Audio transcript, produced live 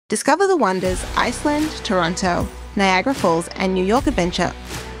Discover the wonders Iceland, Toronto, Niagara Falls, and New York adventure.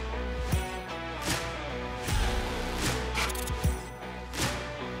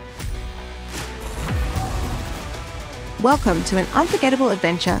 Welcome to an unforgettable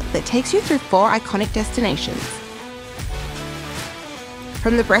adventure that takes you through 4 iconic destinations.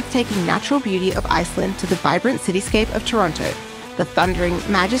 From the breathtaking natural beauty of Iceland to the vibrant cityscape of Toronto, the thundering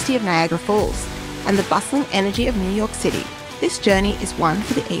majesty of Niagara Falls, and the bustling energy of New York City, this journey is one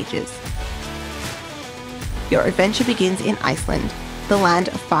for the ages. Your adventure begins in Iceland, the land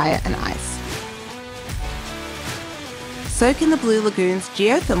of fire and ice. Soak in the blue lagoon's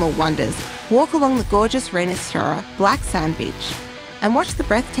geothermal wonders, walk along the gorgeous Reynisfjara black sand beach, and watch the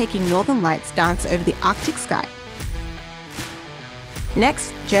breathtaking northern lights dance over the Arctic sky.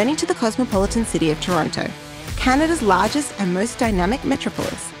 Next, journey to the cosmopolitan city of Toronto, Canada's largest and most dynamic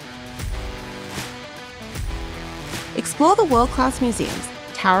metropolis. Explore the world-class museums,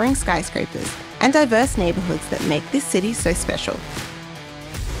 towering skyscrapers, and diverse neighbourhoods that make this city so special.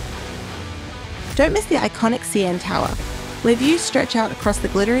 Don't miss the iconic CN Tower, where views stretch out across the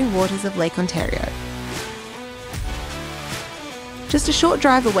glittering waters of Lake Ontario. Just a short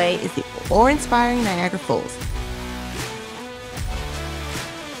drive away is the awe-inspiring Niagara Falls.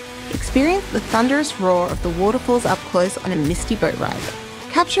 Experience the thunderous roar of the waterfalls up close on a misty boat ride,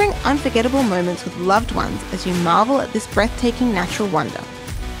 capturing unforgettable moments with loved ones as you marvel at this breathtaking natural wonder.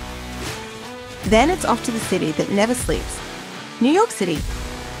 Then it's off to the city that never sleeps, New York City.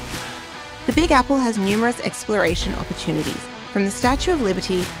 The Big Apple has numerous exploration opportunities, from the Statue of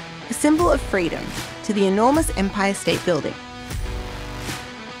Liberty, a symbol of freedom, to the enormous Empire State Building.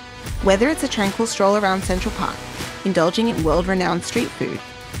 Whether it's a tranquil stroll around Central Park, indulging in world-renowned street food,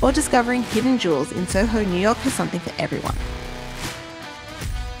 or discovering hidden jewels in Soho, New York has something for everyone.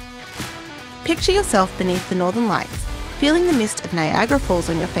 Picture yourself beneath the northern lights, feeling the mist of Niagara Falls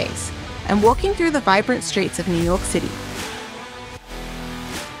on your face, and walking through the vibrant streets of New York City.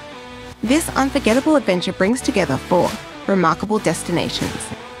 This unforgettable adventure brings together 4 remarkable destinations.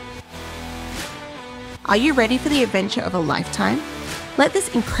 Are you ready for the adventure of a lifetime? Let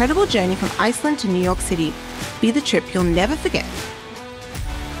this incredible journey from Iceland to New York City be the trip you'll never forget.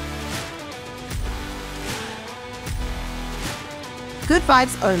 Good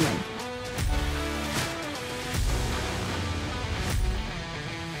vibes only.